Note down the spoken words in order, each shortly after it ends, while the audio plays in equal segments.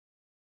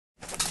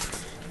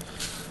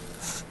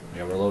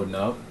Yeah, we're loading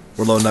up.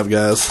 We're loading up,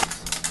 guys.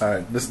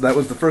 Alright, that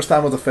was the first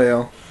time with a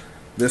fail.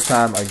 This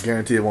time, I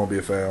guarantee it won't be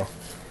a fail.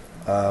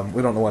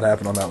 We don't know what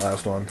happened on that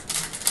last one.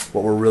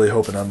 But we're really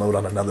hoping to unload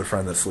on another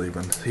friend that's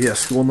sleeping. He has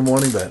school in the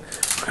morning, but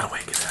we're gonna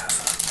wake his ass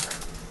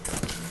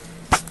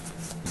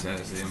up.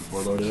 Is the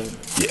M4 loaded up?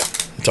 Yeah,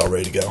 it's all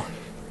ready to go.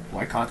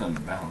 Why can't them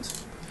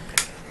bounce?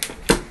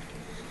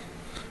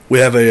 We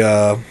have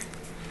an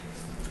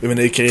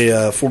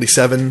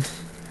AK-47.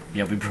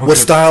 Yeah, we broke. What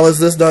style is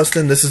this,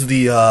 Dustin? This is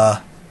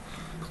the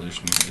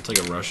It's like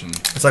a Russian.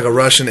 It's like a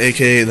Russian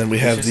AK, and then we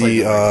have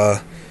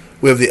the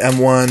we have the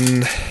M1.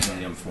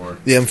 The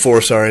M4. The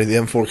M4, sorry, the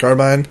M4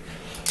 carbine.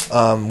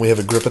 We have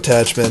a grip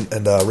attachment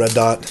and a red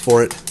dot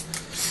for it.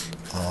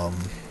 But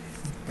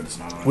it's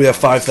not on. We have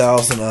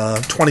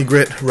 5,000 20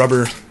 grit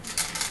rubber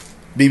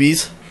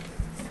BBs.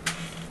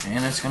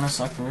 And it's gonna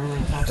suck forever.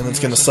 And it's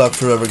gonna suck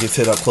for whoever gets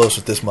hit up close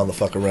with this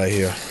motherfucker right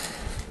here.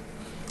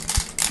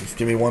 Just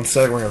give me 1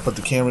 second. We're gonna put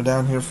the camera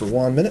down here for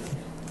 1 minute.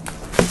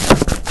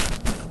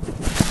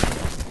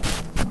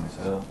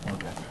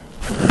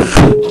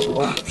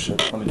 Oh shit!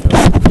 Let me do it.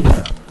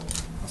 Yeah.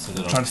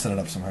 I'm trying to set it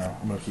up somehow.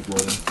 I'm gonna keep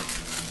loading.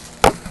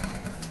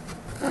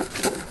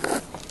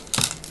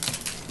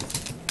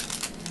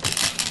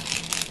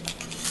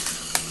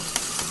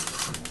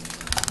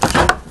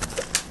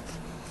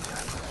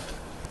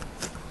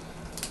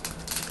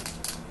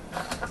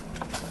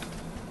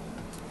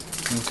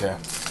 Okay.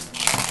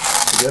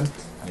 You good?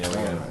 Yeah, we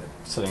got it.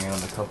 Sitting in a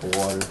cup of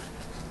water.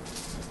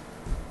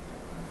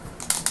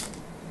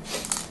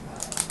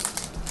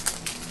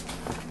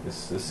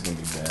 This is gonna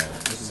be bad.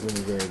 This is gonna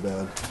be very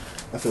bad.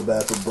 I feel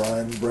bad for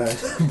Brandon.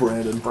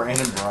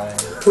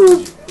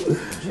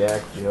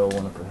 Jack, Jill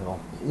went up a hill.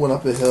 Went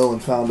up a hill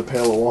and found a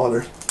pail of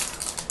water.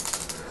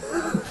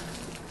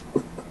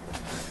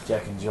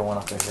 Jack and Jill went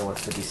up a hill with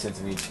 50 cents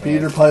in each hand.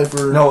 Peter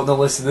Piper. No,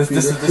 listen. This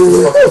is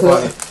fucking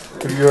funny.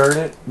 Have you heard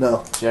it?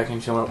 No. Jack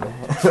and Jill went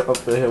up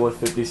the hill with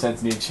 50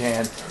 cents in each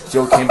hand.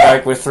 Jill came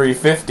back with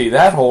 $3.50.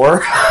 That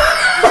whore.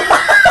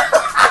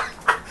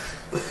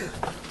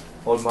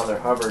 Old Mother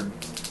Hubbard.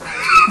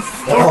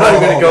 We're not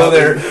gonna go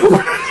there.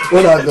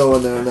 We're not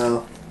going there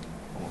now.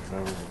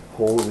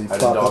 Holy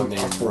fuck! I had a dog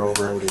named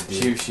Rover.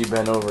 She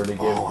bent over to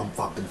give. Oh, I'm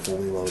fucking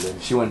fully loaded.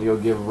 She went to go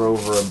give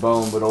Rover a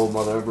bone, but Old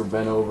Mother Hubbard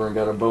bent over and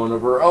got a bone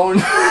of her own.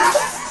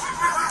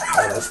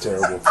 Oh, that's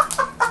terrible.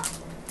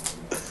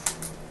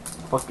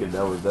 Fucking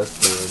that's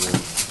terrible.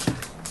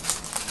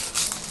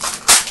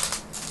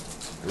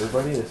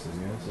 Everybody, this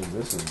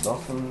is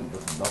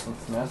nothing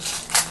Smith.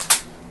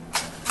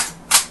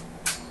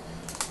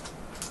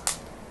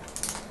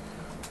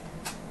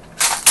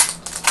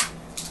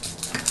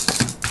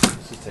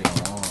 This is taking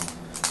long.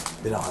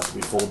 They don't have to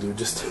be full, dude.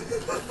 Just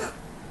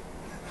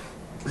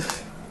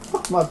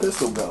fuck my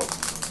pistol go.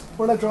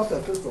 Where'd I drop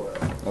that pistol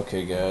at?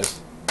 Okay, guys.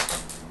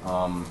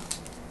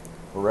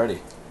 We're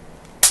ready.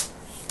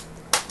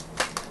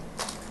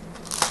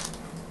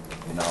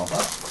 You know.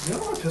 You know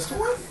where my pistol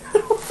went?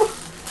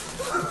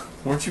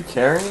 Weren't you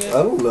carrying it?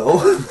 I don't know.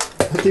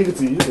 I gave it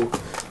to you. You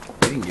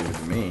didn't give it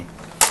to me.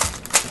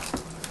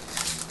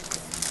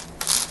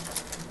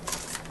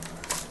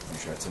 Make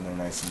sure it's in there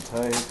nice and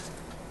tight.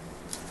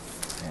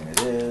 And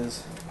it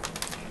is.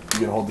 You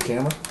gonna hold the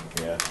camera?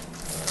 Yeah.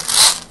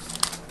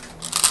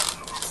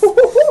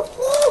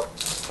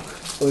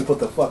 Let me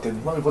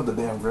put the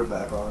damn grip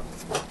back on.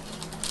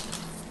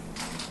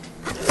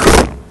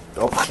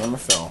 Oh, the camera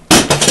fell.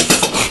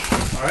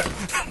 Alright.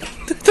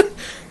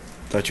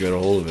 Thought you got a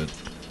hold of it.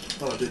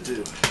 Oh, I did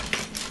too.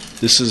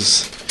 This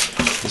is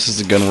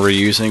the gun we're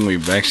using. We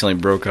accidentally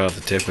broke off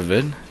the tip of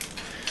it.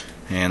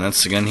 And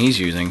that's the gun he's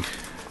using.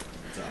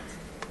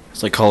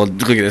 It's like look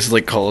at this, it's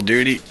like Call of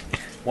Duty.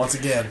 Once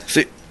again.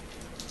 See?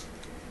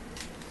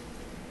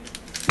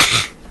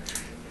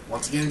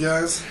 Once again,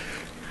 guys.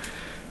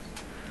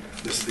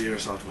 This is the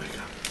Airsoft wake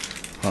up.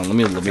 Hold on, let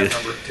me. Number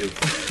 2.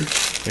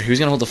 Wait, who's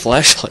gonna hold the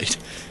flashlight?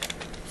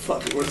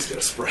 Fuck it, we're just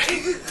gonna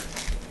spray.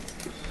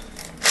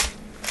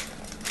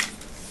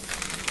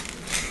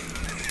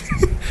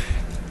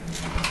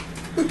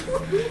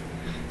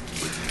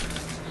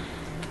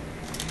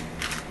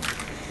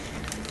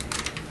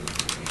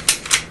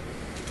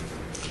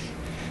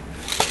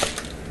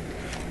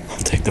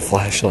 I'll take the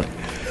flashlight.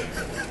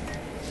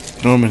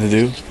 You know what I'm gonna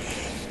do?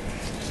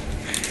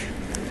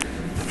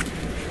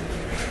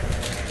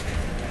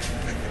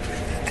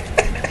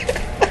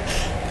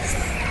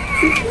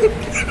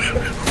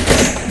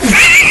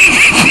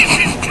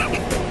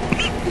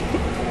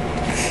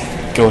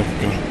 Go on.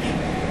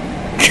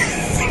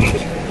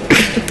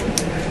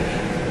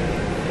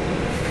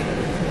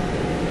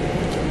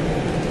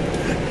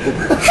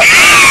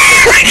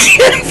 I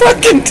can't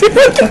fucking do it.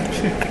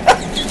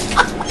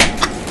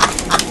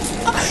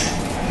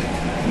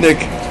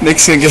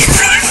 Nick's gonna get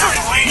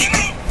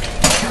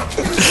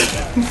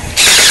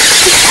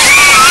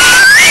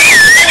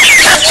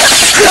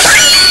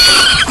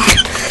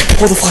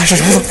Hold the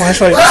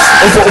flashlight.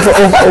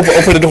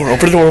 Open the door.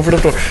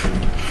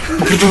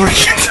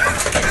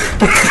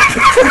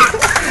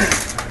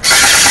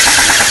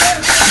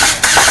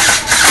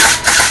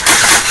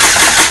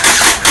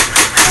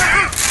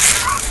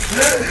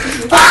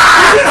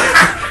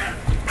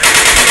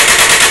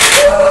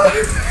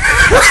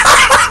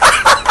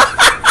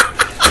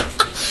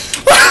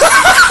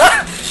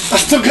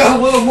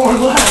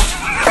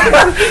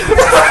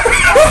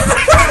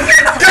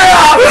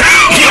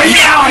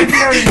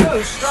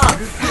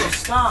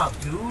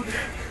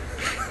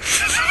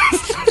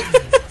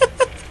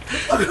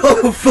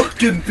 Oh,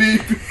 fucking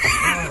beep.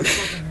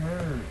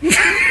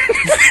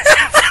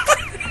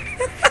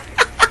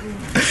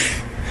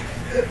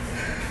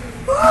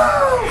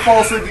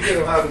 Fall asleep again.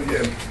 It'll happen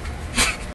again.